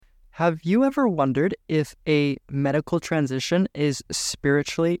Have you ever wondered if a medical transition is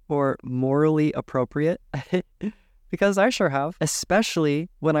spiritually or morally appropriate? Because I sure have, especially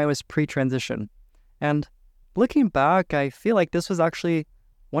when I was pre-transition. And looking back, I feel like this was actually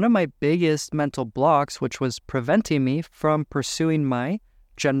one of my biggest mental blocks, which was preventing me from pursuing my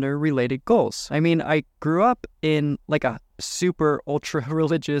gender-related goals. I mean, I grew up in like a super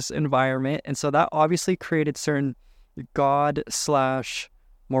ultra-religious environment, and so that obviously created certain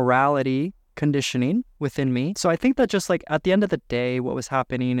God/morality conditioning within me. So I think that just like at the end of the day, what was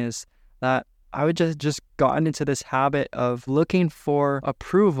happening is that I would just gotten into this habit of looking for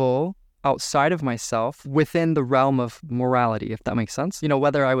approval outside of myself within the realm of morality, if that makes sense. You know,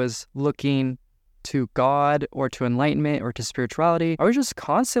 whether I was looking to God or to enlightenment or to spirituality, I was just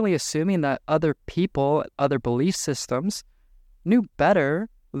constantly assuming that other people, other belief systems knew better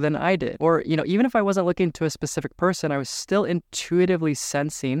than I did. Or, you know, even if I wasn't looking to a specific person, I was still intuitively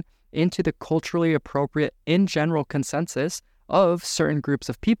sensing into the culturally appropriate, in general consensus of certain groups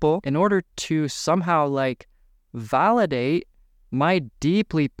of people in order to somehow like validate my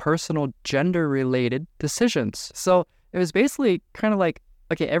deeply personal gender-related decisions. So it was basically kind of like,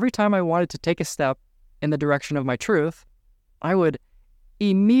 okay, every time I wanted to take a step in the direction of my truth, I would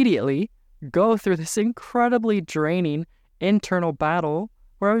immediately go through this incredibly draining internal battle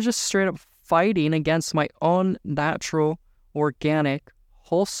where I was just straight up fighting against my own natural, organic,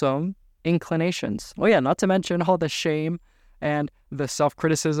 wholesome inclinations. Oh yeah, not to mention all the shame and the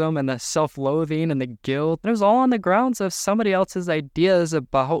self-criticism and the self-loathing and the guilt. And it was all on the grounds of somebody else's ideas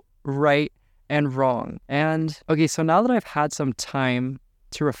about right and wrong. And okay, so now that I've had some time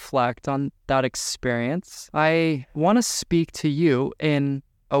to reflect on that experience, I want to speak to you in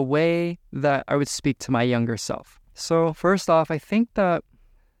a way that I would speak to my younger self. So first off, I think that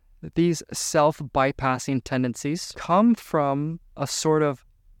these self-bypassing tendencies come from a sort of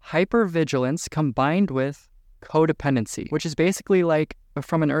hypervigilance combined with codependency, which is basically like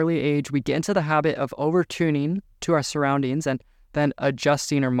from an early age, we get into the habit of overtuning to our surroundings and then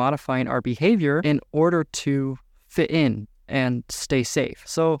adjusting or modifying our behavior in order to fit in and stay safe.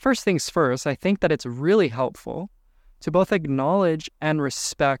 So first things first, I think that it's really helpful to both acknowledge and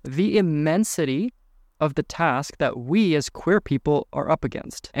respect the immensity of the task that we as queer people are up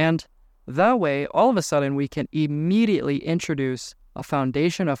against. And that way, all of a sudden, we can immediately introduce a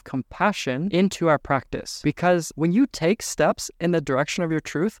foundation of compassion into our practice. Because when you take steps in the direction of your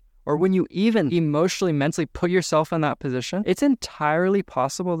truth, or when you even emotionally, mentally put yourself in that position, it's entirely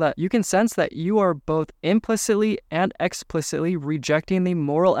possible that you can sense that you are both implicitly and explicitly rejecting the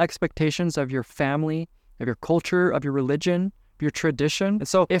moral expectations of your family, of your culture, of your religion, your tradition. And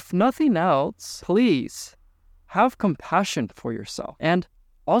so if nothing else, please have compassion for yourself and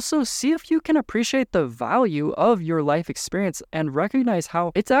also see if you can appreciate the value of your life experience and recognize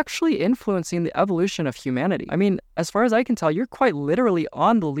how it's actually influencing the evolution of humanity. I mean, as far as I can tell, you're quite literally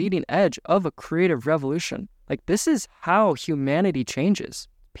on the leading edge of a creative revolution. Like, this is how humanity changes.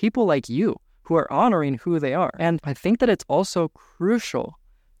 People like you who are honoring who they are. And I think that it's also crucial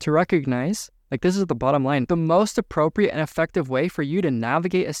to recognize, like, this is the bottom line, the most appropriate and effective way for you to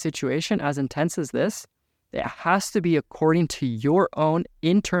navigate a situation as intense as this, it has to be according to your own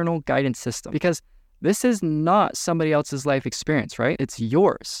internal guidance system, because this is not somebody else's life experience, right? It's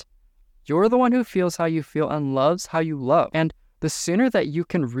yours. You're the one who feels how you feel and loves how you love. And the sooner that you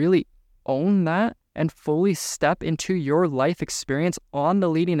can really own that and fully step into your life experience on the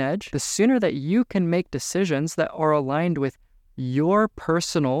leading edge, the sooner that you can make decisions that are aligned with your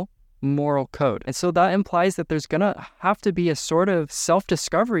personal moral code. And so that implies that there's gonna have to be a sort of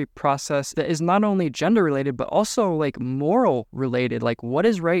self-discovery process that is not only gender related, but also like moral related, like what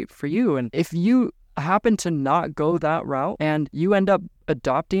is right for you. And if you happen to not go that route and you end up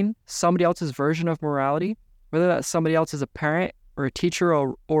adopting somebody else's version of morality, whether that somebody else is a parent or a teacher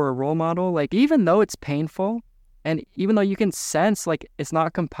or a role model, like even though it's painful, and even though you can sense like it's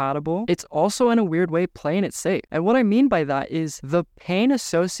not compatible, it's also in a weird way playing it safe. And what I mean by that is the pain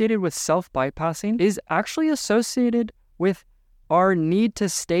associated with self-bypassing is actually associated with our need to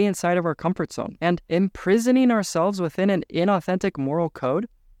stay inside of our comfort zone. And imprisoning ourselves within an inauthentic moral code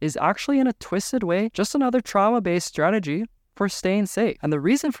is actually, in a twisted way, just another trauma-based strategy for staying safe. And the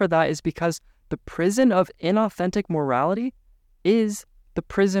reason for that is because the prison of inauthentic morality is the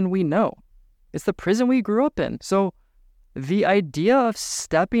prison we know. It's the prison we grew up in. So the idea of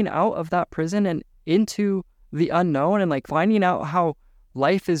stepping out of that prison and into the unknown and like finding out how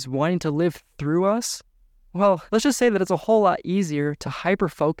life is wanting to live through us, well, let's just say that it's a whole lot easier to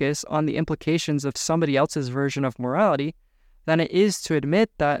hyper-focus on the implications of somebody else's version of morality than it is to admit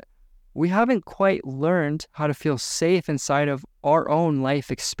that we haven't quite learned how to feel safe inside of our own life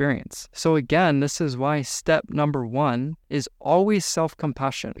experience. So again, this is why step number 1 is always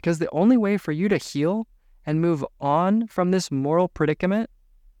self-compassion, because the only way for you to heal and move on from this moral predicament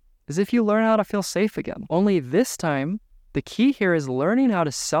is if you learn how to feel safe again. Only this time, the key here is learning how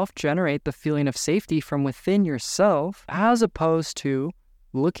to self-generate the feeling of safety from within yourself, as opposed to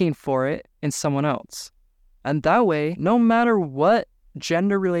looking for it in someone else. And that way, no matter what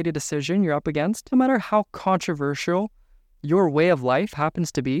gender-related decision you're up against, no matter how controversial your way of life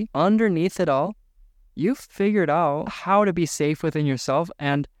happens to be, underneath it all, you've figured out how to be safe within yourself,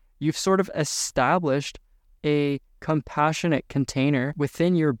 and you've sort of established a compassionate container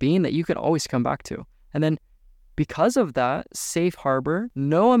within your being that you can always come back to. And then because of that safe harbor,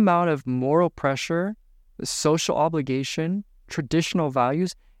 no amount of moral pressure, social obligation, traditional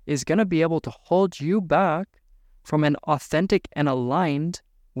values is going to be able to hold you back from an authentic and aligned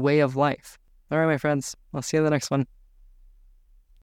way of life. All right, my friends, I'll see you in the next one.